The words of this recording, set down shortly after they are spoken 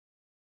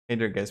Hey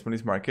there guys, my name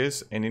is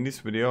Marcus, and in this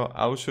video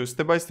I'll show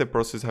step-by-step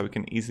process how you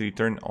can easily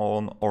turn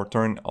on or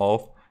turn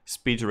off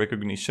speech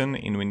recognition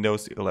in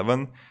Windows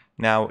 11.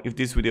 Now, if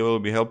this video will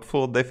be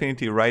helpful,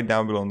 definitely write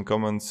down below in the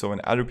comments, so when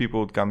other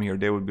people would come here,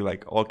 they would be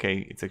like,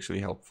 okay, it's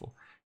actually helpful.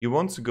 You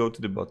want to go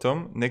to the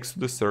bottom, next to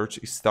the search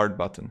is Start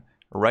button.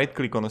 Right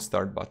click on the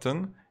Start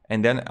button,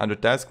 and then under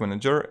Task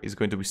Manager is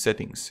going to be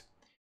Settings.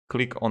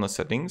 Click on the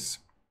Settings,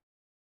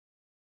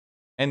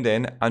 and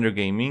then under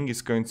Gaming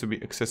is going to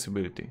be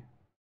Accessibility.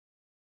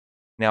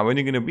 Now, when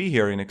you're going to be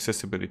here in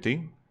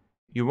accessibility,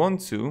 you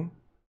want to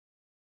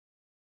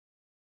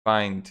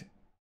find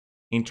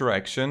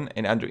interaction,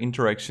 and under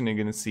interaction, you're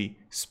going to see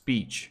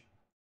speech.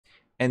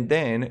 And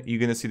then you're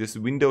going to see this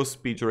Windows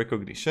speech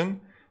recognition.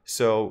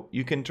 So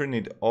you can turn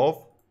it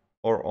off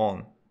or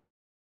on.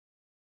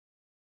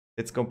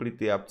 It's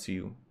completely up to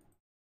you.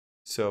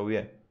 So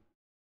yeah,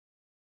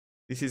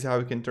 this is how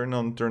you can turn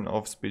on, turn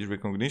off speech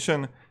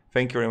recognition.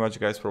 Thank you very much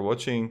guys for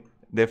watching.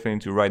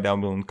 Definitely write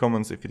down below in the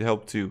comments if it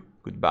helped you.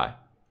 Goodbye.